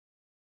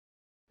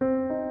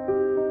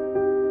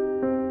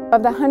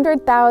Of the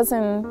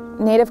 100,000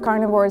 native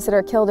carnivores that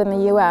are killed in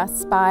the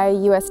U.S. by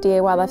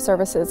USDA Wildlife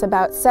Services,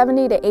 about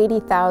 70 to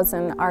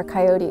 80,000 are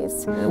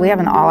coyotes. We have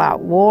an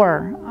all-out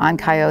war on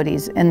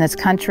coyotes in this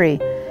country,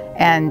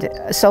 and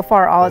so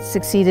far all it's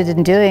succeeded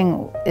in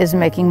doing is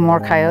making more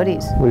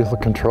coyotes. Lethal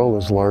control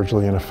is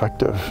largely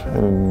ineffective,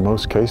 and in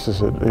most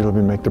cases it'll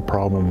even make the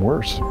problem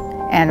worse.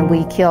 And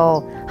we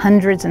kill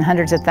hundreds and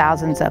hundreds of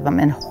thousands of them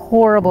in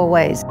horrible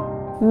ways.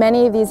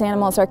 Many of these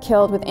animals are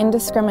killed with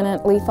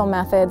indiscriminate lethal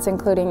methods,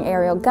 including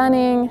aerial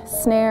gunning,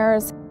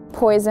 snares,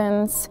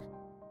 poisons.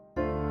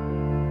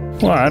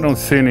 Well, I don't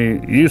see any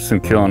use in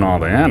killing all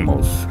the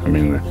animals. I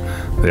mean,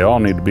 they all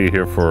need to be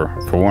here for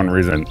one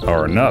reason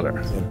or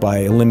another. By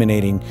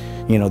eliminating,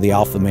 the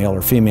alpha male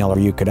or female,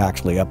 you could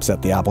actually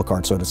upset the apple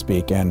cart, so to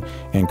speak, and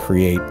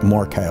create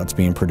more coyotes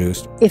being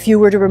produced. If you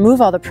were to remove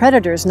all the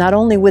predators, not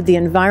only would the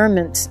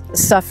environment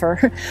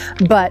suffer,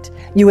 but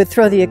you would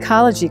throw the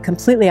ecology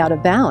completely out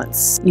of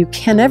balance. You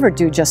can never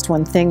do just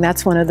one thing.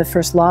 That's one of the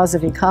first laws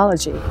of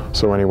ecology.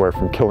 So anywhere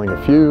from killing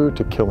a few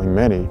to killing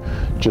many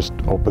just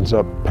opens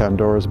up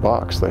Pandora's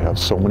box. They have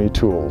so many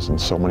tools and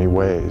so many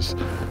ways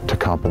to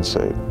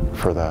compensate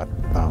for that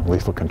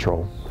lethal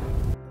control.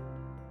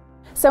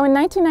 So in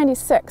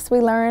 1996, we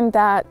learned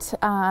that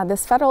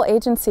this federal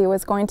agency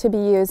was going to be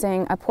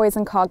using a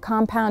poison called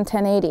Compound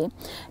 1080.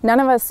 None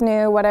of us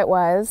knew what it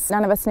was.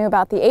 None of us knew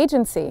about the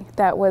agency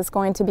that was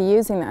going to be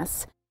using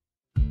this.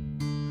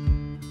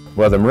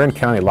 Well, the Marin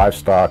County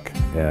Livestock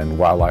and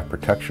Wildlife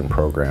Protection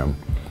Program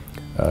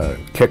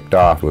kicked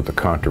off with the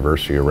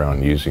controversy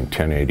around using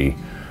 1080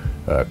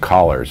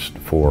 collars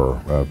for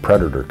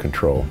predator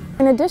control.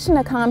 In addition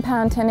to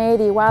Compound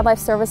 1080, Wildlife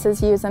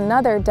Services use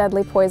another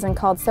deadly poison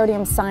called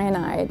sodium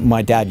cyanide.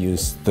 My dad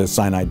used the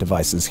cyanide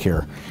devices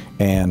here,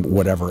 and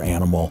whatever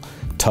animal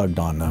tugged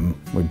on them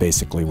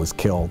basically was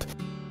killed.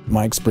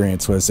 My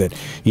experience was that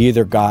you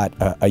either got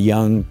a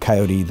young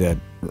coyote that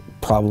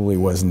probably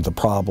wasn't the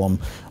problem,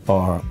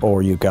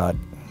 or you got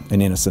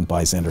an innocent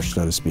bystander,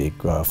 so to speak,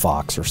 a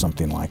fox or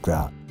something like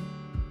that.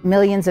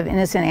 Millions of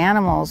innocent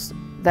animals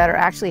that are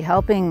actually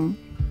helping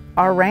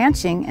our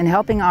ranching and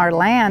helping our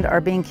land are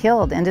being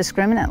killed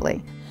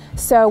indiscriminately.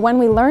 So when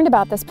we learned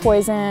about this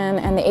poison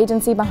and the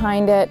agency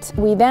behind it,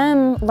 we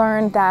then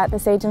learned that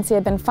this agency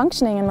had been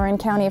functioning in Marin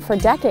County for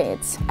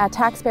decades at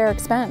taxpayer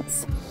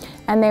expense.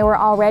 And they were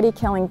already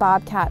killing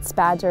bobcats,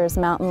 badgers,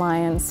 mountain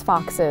lions,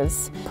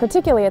 foxes,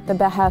 particularly at the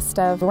behest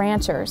of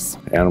ranchers.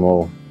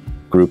 Animal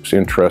groups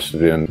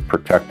interested in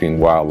protecting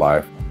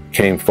wildlife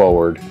came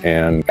forward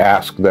and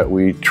asked that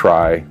we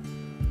try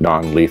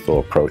non-lethal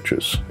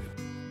approaches.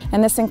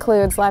 And this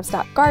includes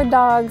livestock guard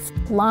dogs,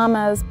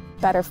 llamas,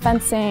 better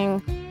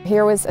fencing.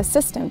 Here was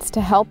assistance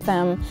to help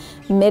them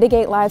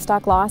mitigate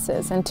livestock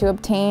losses and to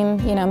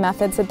obtain,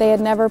 methods that they had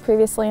never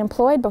previously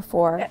employed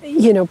before.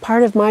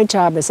 Part of my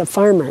job as a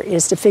farmer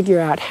is to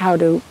figure out how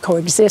to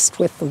coexist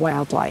with the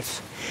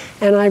wildlife.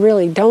 And I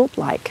really don't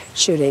like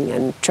shooting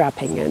and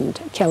trapping and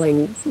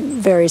killing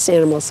various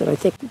animals that I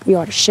think we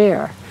ought to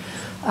share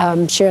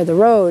the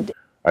road.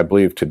 I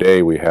believe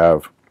today we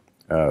have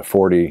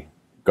 40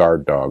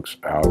 guard dogs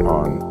out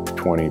on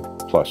 20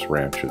 plus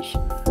ranches,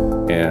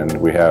 and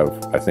we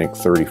have, I think,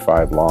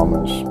 35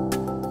 llamas.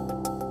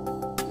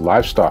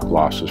 Livestock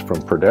losses from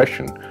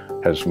predation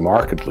has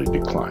markedly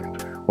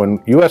declined. When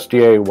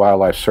USDA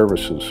Wildlife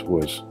Services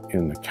was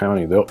in the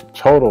county, the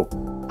total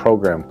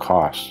program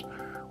cost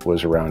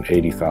was around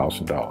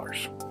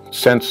 $80,000.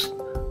 Since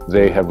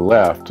they have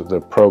left,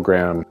 the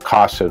program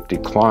costs have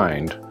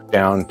declined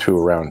down to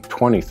around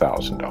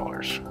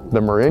 $20,000. The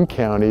Marin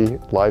County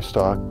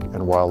Livestock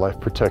and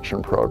Wildlife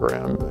Protection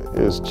Program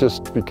is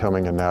just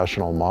becoming a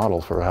national model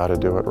for how to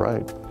do it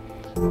right.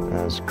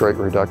 There's great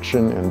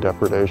reduction in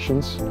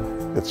depredations.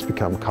 It's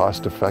become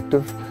cost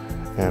effective,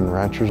 and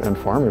ranchers and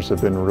farmers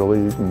have been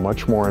really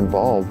much more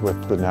involved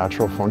with the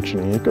natural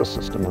functioning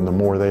ecosystem, and the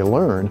more they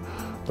learn,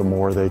 the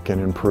more they can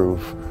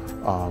improve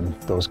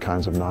those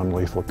kinds of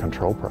non-lethal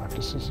control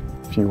practices.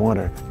 If you want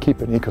to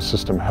keep an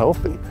ecosystem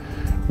healthy,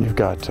 you've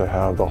got to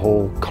have the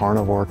whole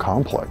carnivore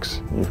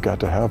complex. You've got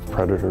to have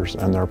predators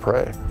and their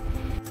prey.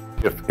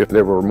 If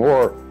there were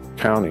more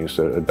counties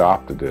that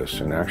adopted this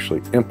and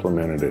actually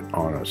implemented it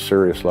on a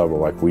serious level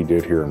like we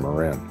did here in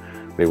Marin,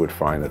 they would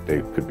find that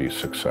they could be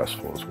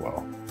successful as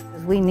well.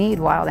 We need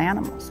wild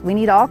animals. We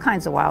need all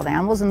kinds of wild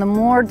animals, and the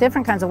more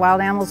different kinds of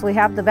wild animals we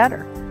have, the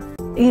better.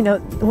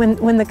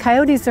 When the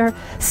coyotes are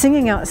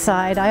singing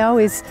outside, I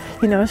always,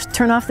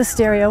 turn off the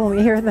stereo when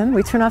we hear them.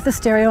 We turn off the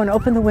stereo and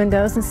open the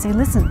windows and say,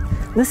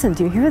 listen,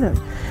 do you hear them?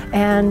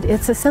 And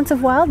it's a sense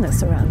of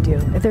wildness around you.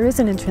 There is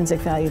an intrinsic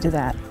value to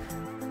that.